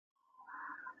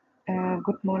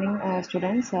Good morning,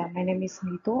 students. My name is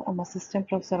Neetu. I'm assistant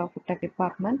professor of Tech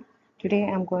department. Today,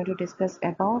 I'm going to discuss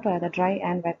about the dry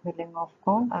and wet milling of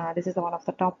corn. This is one of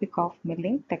the topic of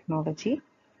milling technology.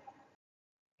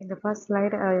 In the first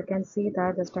slide, you can see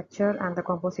that the structure and the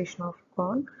composition of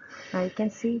corn. You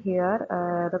can see here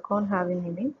the corn having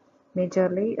in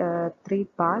majorly three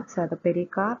parts: the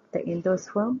pericarp, the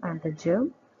endosperm, and the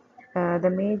germ. The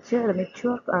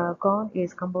mature corn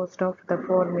is composed of the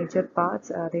four major parts: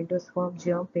 the endosperm,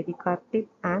 germ, pericarp, tip,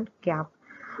 and cap.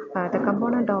 The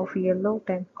component of yellow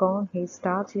tint corn is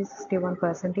starch is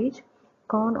 61%,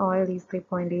 corn oil is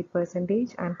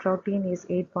 3.8%, and protein is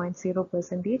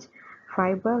 8.0%,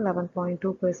 fiber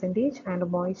 11.2%, and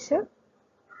moisture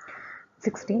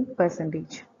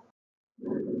 16%.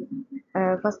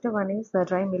 First one is the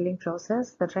dry milling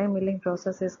process. The dry milling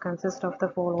process is consist of the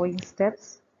following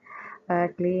steps: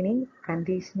 cleaning,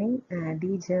 conditioning,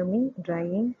 degerming,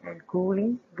 drying, and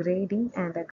cooling, grading,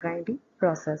 and the grinding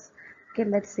process. Okay,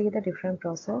 let's see the different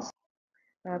process.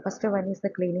 First one is the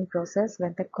cleaning process.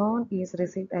 When the corn is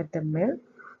received at the mill,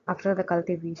 after the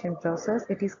cultivation process,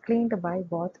 it is cleaned by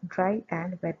both dry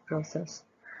and wet process.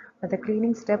 The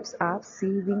cleaning steps are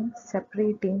sieving,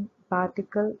 separating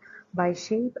particle by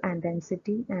shape and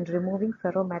density, and removing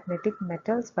ferromagnetic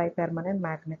metals by permanent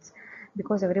magnets.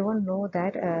 Because everyone know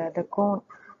that the corn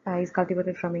is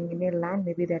cultivated from in a land,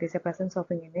 maybe there is a presence of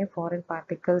in a foreign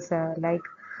particles like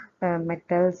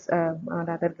metals and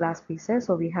other glass pieces,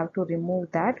 so we have to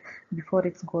remove that before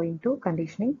it's going to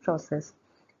conditioning process.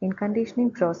 In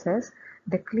conditioning process,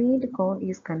 the cleaned corn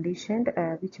is conditioned,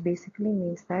 which basically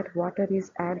means that water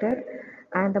is added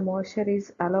and the moisture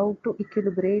is allowed to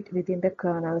equilibrate within the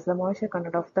kernels. The moisture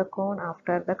content of the corn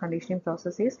after the conditioning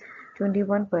process is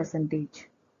 21%.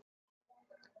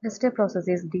 The step process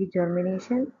is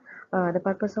degermination. The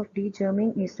purpose of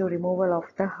degerming is to removal of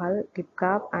the hull, tip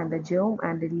cap, and the germ,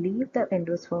 and leave the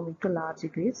endosperm into large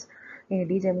grids. In a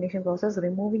degermination process,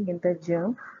 removing in the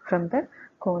germ from the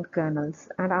corn kernels.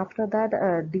 And after that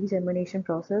degermination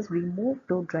process, we move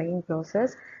to drying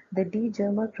process. The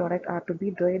degermer product are to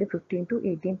be dried 15 to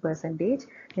 18%.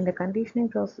 In the conditioning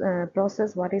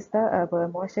process, what is the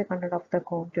moisture content of the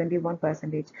corn?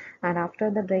 21%. And after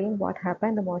the drying, what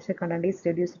happened? The moisture content is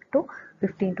reduced to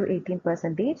 15 to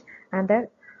 18%, and the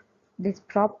this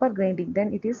proper grinding,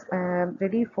 then it is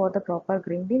ready for the proper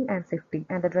grinding and sifting,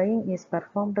 and the drying is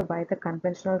performed by the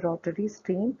conventional rotary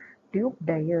stream tube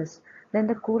dryers. Then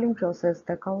the cooling process,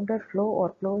 the counter flow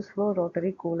or closed flow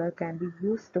rotary cooler can be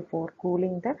used for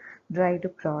cooling the dried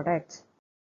products,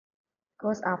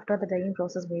 because after the drying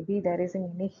process maybe there is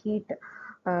any heat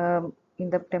in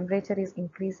the temperature is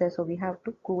increases, so we have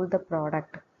to cool the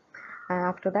product. And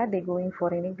after that they going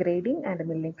for any grading and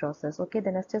milling process. Okay,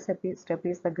 the next step is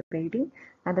the grading,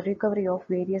 and the recovery of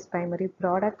various primary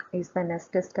product is the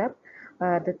next step.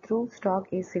 The through stock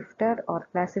is sifted or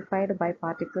classified by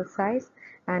particle size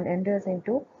and enters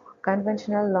into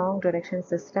conventional long reduction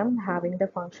system, having the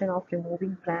function of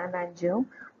removing bran and germ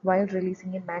while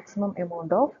releasing a maximum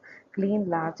amount of clean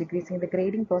large grease. In the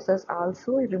grading process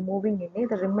also removing in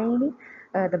the remaining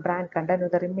the bran content or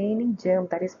the remaining germ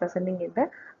that is presenting in the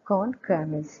corn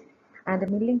kernels. And the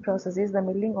milling process is the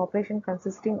milling operation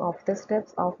consisting of the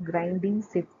steps of grinding,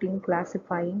 sifting,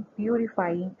 classifying,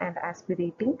 purifying, and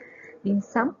aspirating. In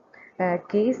some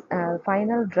case,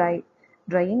 final drying.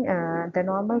 The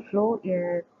normal flow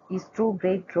is through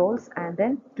break rolls and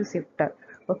then to sifter.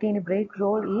 Okay, in a break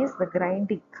roll is the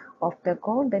grinding of the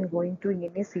corn, then going to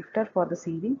in a sifter for the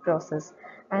sieving process.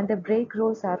 And the break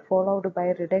rolls are followed by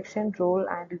a reduction roll,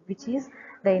 and which is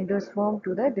the endosperm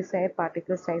to the desired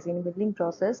particle size. In milling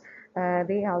process,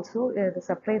 they also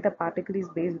separate the particle is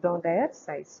based on their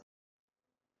size.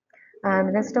 And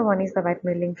the next one is the wet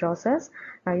milling process.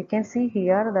 You can see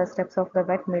here the steps of the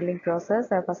wet milling process.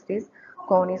 First is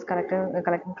corn is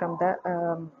collecting from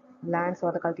the lands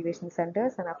or the cultivation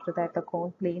centers, and after that the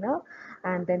corn cleaner,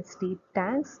 and then steep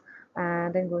tanks,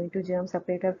 and then going to germ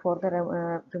separator for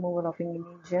the removal of any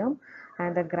germ,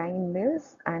 and the grind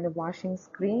mills, and the washing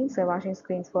screens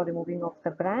for removing of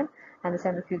the bran, and the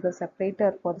centrifugal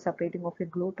separator for the separating of the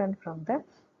gluten from the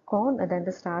corn, and then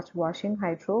the starch washing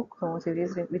hydrocones,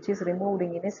 which is removed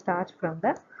in a starch from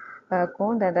the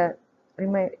corn, then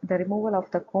the removal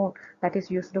of the corn that is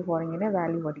used for in a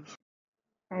value addition.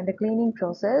 And the cleaning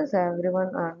process,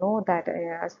 everyone know that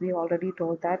as we already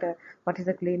told that what is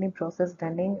the cleaning process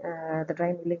done in the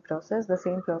dry milling process. The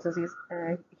same process is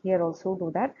here also do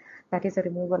that. That is the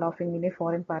removal of any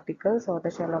foreign particles or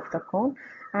the shell of the corn.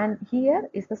 And here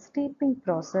is the steeping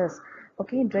process.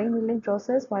 Okay, dry milling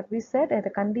process, what we said, the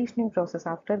conditioning process.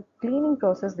 After cleaning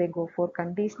process, they go for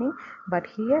conditioning, but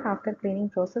here after cleaning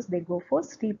process, they go for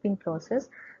steeping process.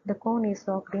 The corn is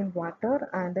soaked in water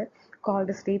and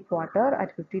called steep water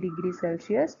at 50 degrees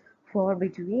Celsius for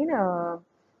between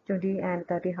 20 and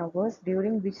 30 hours,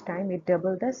 during which time it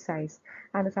doubled the size.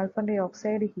 And the sulfur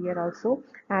dioxide here also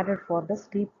added for the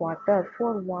steep water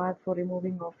for what? For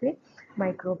removing of a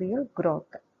microbial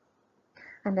growth.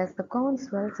 And as the corn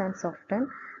swells and softens,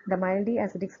 the mildly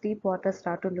acidic steep water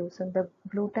start to loosen the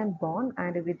gluten bond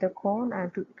and with the corn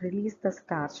and to release the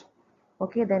starch.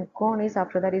 Okay, then corn is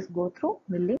after that is go through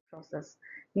milling process.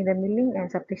 In the milling and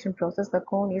subtraction process, the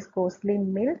corn is coarsely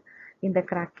milled in the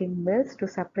cracking mills to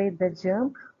separate the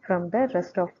germ from the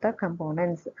rest of the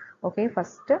components. Okay,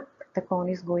 first the corn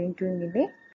is going to in a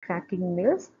cracking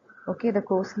mills. Okay, the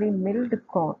coarsely milled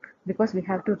corn, because we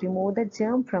have to remove the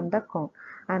germ from the corn,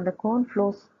 and the corn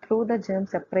flows through the germ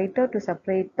separator to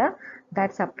separate the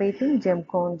that separating germ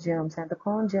corn germs, and the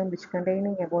corn germ, which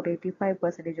containing about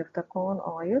 85% of the corn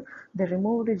oil. The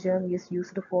removed germ is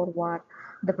used for what?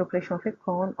 The preparation of a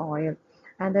corn oil,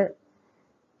 and the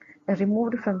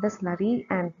removed from the slurry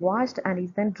and washed and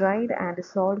is then dried and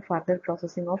sold. Further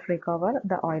processing of recover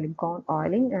the oiling. Corn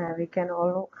oiling, we can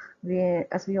all know,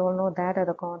 as we all know that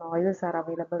the corn oils are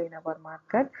available in our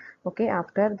market. Okay,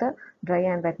 after the dry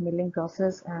and wet milling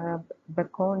process, the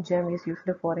corn germ is used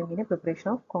for in a preparation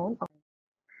of corn oil.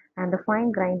 And the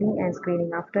fine grinding and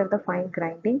screening. After the fine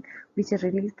grinding, which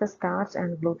release the starch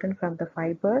and gluten from the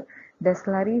fiber, the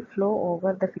slurry flow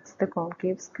over the fixed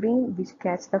concave screen which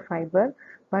catch the fiber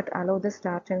but allow the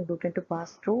starch and gluten to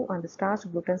pass through, and the starch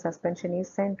gluten suspension is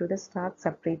sent to the starch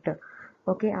separator.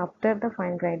 Okay, after the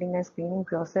fine grinding and screening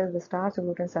process, the starch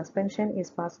gluten suspension is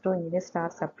passed through in a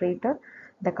starch separator.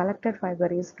 The collected fiber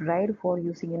is dried for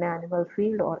using in an animal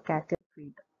feed or cattle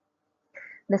feed.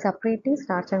 The separating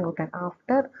starch and gluten.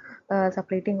 After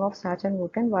separating of starch and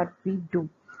gluten, what we do?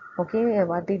 Okay,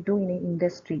 what they do in an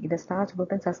industry, the starch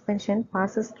gluten suspension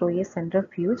passes through a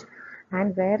centrifuge,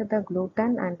 and where the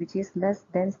gluten, and which is less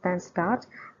dense than starch,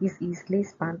 is easily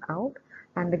spun out,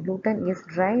 and the gluten is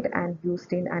dried and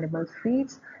used in animal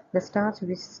feeds. The starch,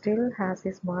 which still has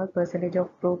a small percentage of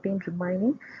protein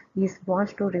remaining, is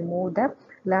washed to remove the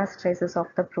last traces of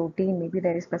the protein. Maybe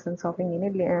there is presence of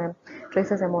any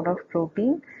traces amount of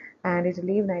protein, and it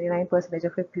leaves 99%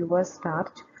 of a pure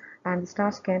starch. And the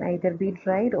starch can either be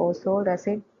dried or sold as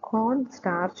a corn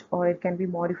starch, or it can be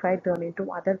modified, turned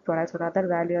into other products or other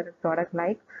value-added product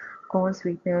like corn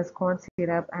sweeteners, corn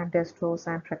syrup, and dextrose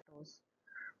and fructose.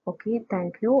 Okay,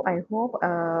 thank you. I hope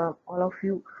all of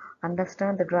you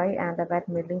understand the dry and the wet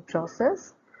milling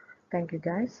process. Thank you,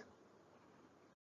 guys.